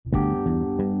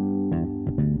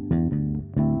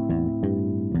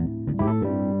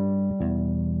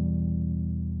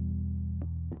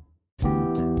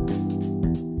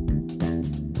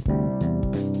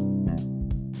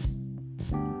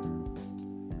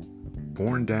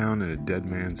Born down in a dead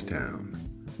man's town.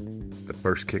 The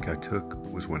first kick I took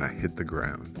was when I hit the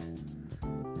ground.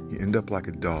 You end up like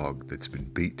a dog that's been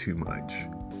beat too much,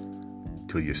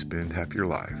 till you spend half your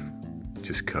life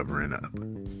just covering up.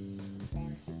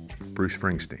 Bruce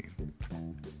Springsteen,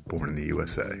 born in the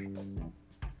USA.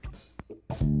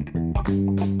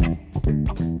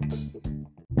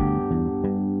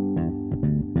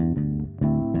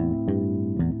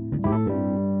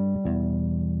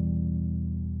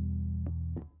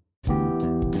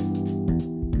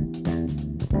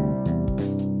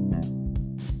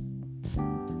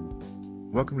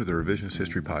 Welcome to the Revisionist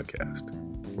History Podcast,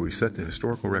 where we set the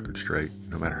historical record straight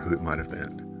no matter who it might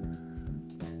offend.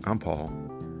 I'm Paul,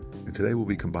 and today we'll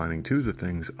be combining two of the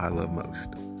things I love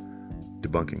most: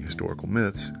 debunking historical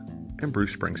myths and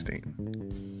Bruce Springsteen.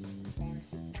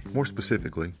 More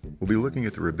specifically, we'll be looking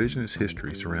at the revisionist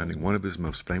history surrounding one of his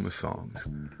most famous songs,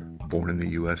 Born in the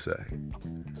USA.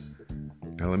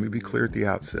 Now let me be clear at the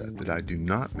outset that I do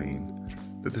not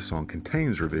mean that the song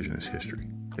contains revisionist history.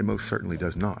 It most certainly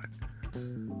does not.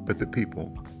 But the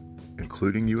people,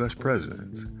 including U.S.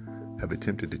 presidents, have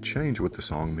attempted to change what the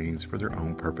song means for their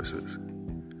own purposes.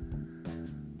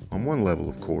 On one level,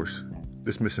 of course,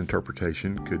 this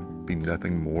misinterpretation could be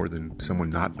nothing more than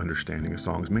someone not understanding a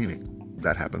song's meaning.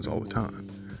 That happens all the time.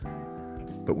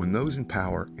 But when those in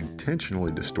power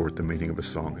intentionally distort the meaning of a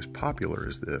song as popular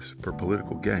as this for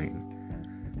political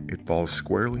gain, it falls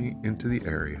squarely into the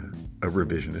area of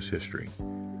revisionist history.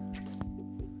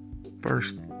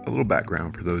 First, a little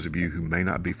background for those of you who may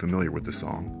not be familiar with the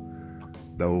song,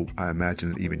 though I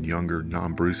imagine that even younger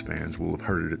non-Bruce fans will have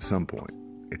heard it at some point.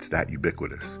 It's that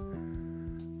ubiquitous.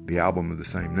 The album of the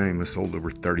same name has sold over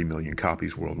 30 million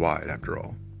copies worldwide, after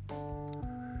all.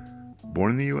 Born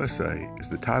in the USA is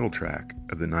the title track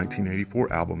of the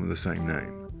 1984 album of the same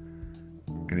name.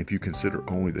 And if you consider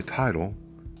only the title,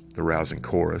 the rousing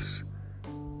chorus,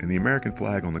 and the American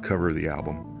flag on the cover of the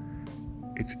album,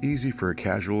 it's easy for a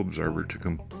casual observer to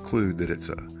conclude that it's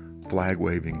a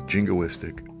flag-waving,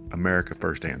 jingoistic America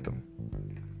First anthem.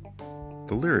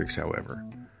 The lyrics, however,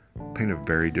 paint a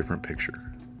very different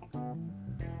picture.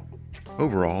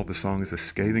 Overall, the song is a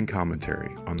scathing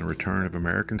commentary on the return of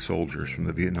American soldiers from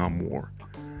the Vietnam War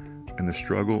and the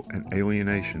struggle and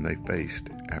alienation they faced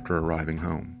after arriving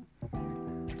home.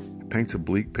 It paints a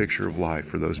bleak picture of life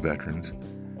for those veterans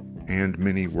and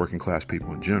many working-class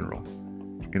people in general,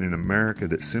 in an America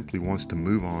that simply wants to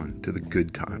move on to the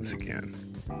good times again.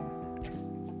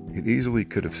 It easily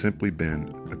could have simply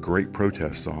been a great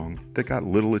protest song that got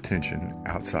little attention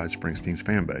outside Springsteen's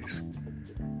fan base.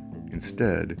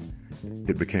 Instead,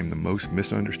 it became the most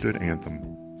misunderstood anthem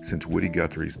since Woody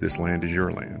Guthrie's This Land Is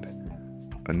Your Land,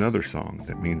 another song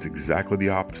that means exactly the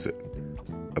opposite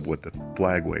of what the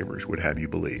flag wavers would have you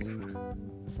believe.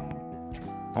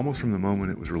 Almost from the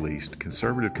moment it was released,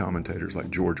 conservative commentators like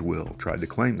George Will tried to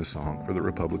claim the song for the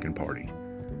Republican Party.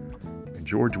 And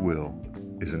George Will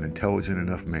is an intelligent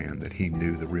enough man that he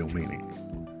knew the real meaning.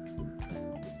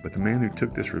 But the man who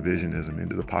took this revisionism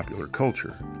into the popular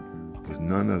culture was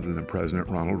none other than President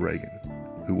Ronald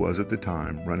Reagan, who was at the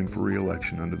time running for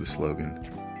re-election under the slogan,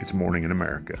 "It's Morning in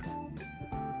America."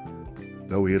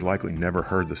 Though he had likely never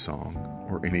heard the song,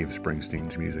 or any of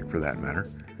Springsteen's music for that matter,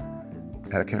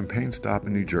 at a campaign stop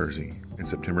in New Jersey in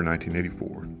September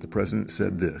 1984, the president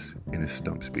said this in his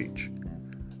stump speech,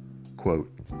 quote,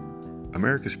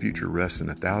 "America's future rests in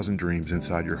 1,000 dreams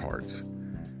inside your hearts.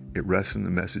 It rests in the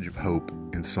message of hope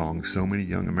and song so many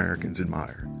young Americans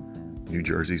admire, New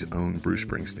Jersey's own Bruce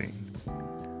Springsteen.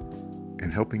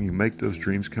 And helping you make those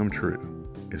dreams come true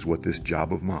is what this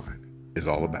job of mine is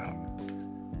all about."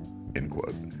 End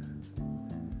quote.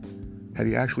 Had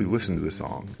he actually listened to the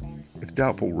song, it's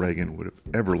doubtful Reagan would have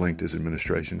ever linked his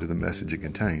administration to the message it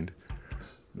contained,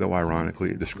 though ironically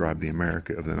it described the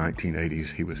America of the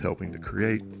 1980s he was helping to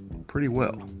create pretty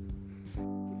well.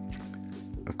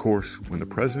 Of course, when the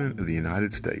President of the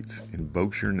United States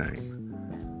invokes your name,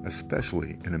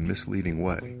 especially in a misleading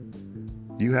way,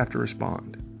 you have to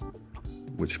respond,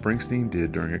 which Springsteen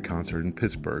did during a concert in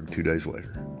Pittsburgh 2 days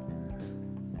later.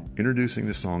 Introducing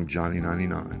the song Johnny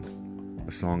 99,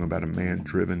 a song about a man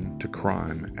driven to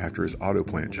crime after his auto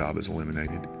plant job is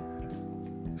eliminated,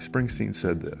 Springsteen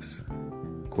said this,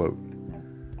 quote,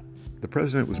 "The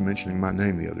president was mentioning my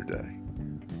name the other day,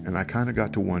 and I kind of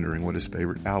got to wondering what his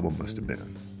favorite album must have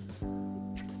been.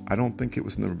 I don't think it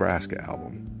was the Nebraska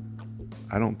album.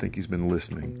 I don't think he's been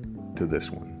listening to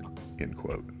this one," end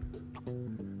quote.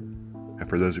 And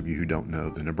for those of you who don't know,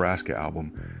 the Nebraska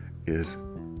album is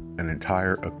an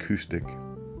entire acoustic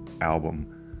album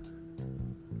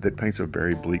that paints a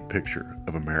very bleak picture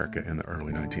of America in the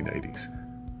early 1980s.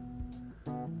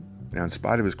 Now, in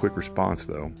spite of his quick response,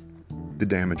 though, the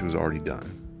damage was already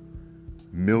done.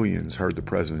 Millions heard the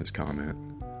president's comment.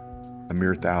 A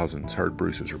mere thousands heard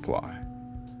Bruce's reply.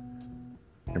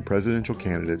 And presidential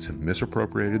candidates have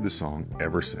misappropriated the song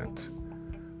ever since.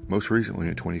 Most recently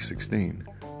in 2016,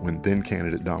 when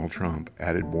then-candidate Donald Trump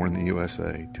added Born in the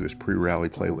USA to his pre-rally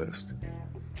playlist.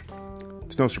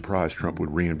 It's no surprise Trump would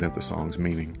reinvent the song's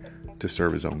meaning to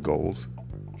serve his own goals.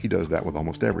 He does that with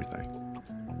almost everything.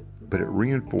 But it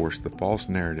reinforced the false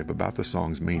narrative about the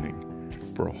song's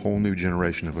meaning for a whole new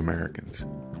generation of Americans,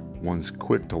 ones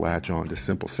quick to latch on to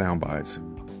simple sound bites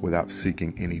without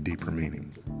seeking any deeper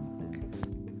meaning.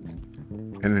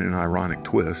 And in an ironic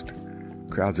twist,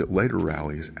 crowds at later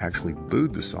rallies actually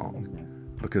booed the song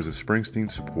because of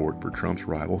Springsteen's support for Trump's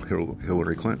rival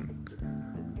Hillary Clinton.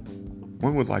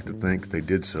 One would like to think they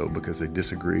did so because they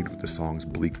disagreed with the song's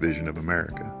bleak vision of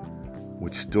America,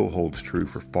 which still holds true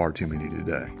for far too many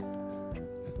today.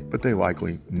 But they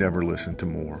likely never listened to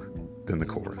more than the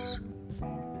chorus.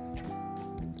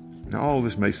 Now, all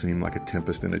this may seem like a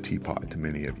tempest in a teapot to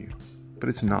many of you, but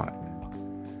it's not.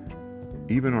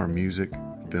 Even our music,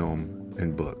 film,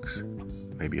 and books,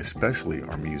 maybe especially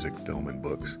our music, film, and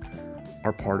books,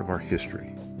 are part of our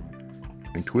history,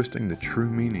 and twisting the true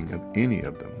meaning of any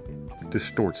of them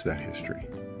distorts that history.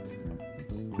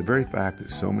 The very fact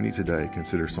that so many today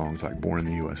consider songs like Born in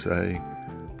the USA,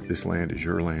 This Land Is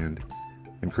Your Land,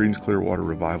 and Creedence Clearwater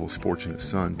Revival's Fortunate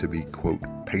Son to be, quote,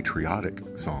 patriotic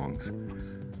songs,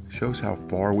 shows how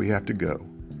far we have to go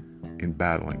in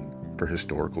battling for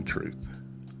historical truth.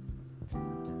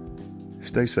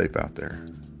 Stay safe out there.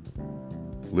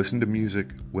 Listen to music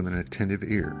with an attentive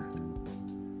ear,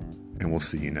 and we'll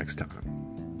see you next time.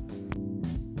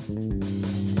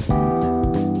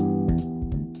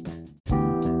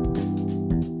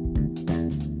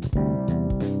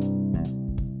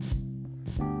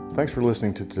 Thanks for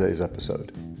listening to today's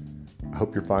episode. I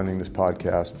hope you're finding this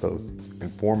podcast both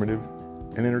informative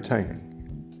and entertaining.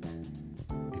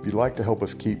 If you'd like to help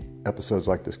us keep episodes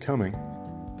like this coming,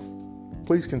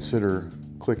 please consider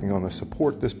clicking on the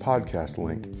Support This Podcast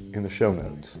link in the show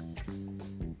notes.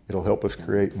 It'll help us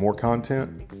create more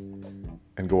content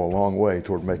and go a long way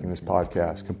toward making this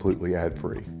podcast completely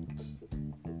ad-free.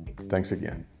 Thanks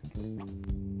again.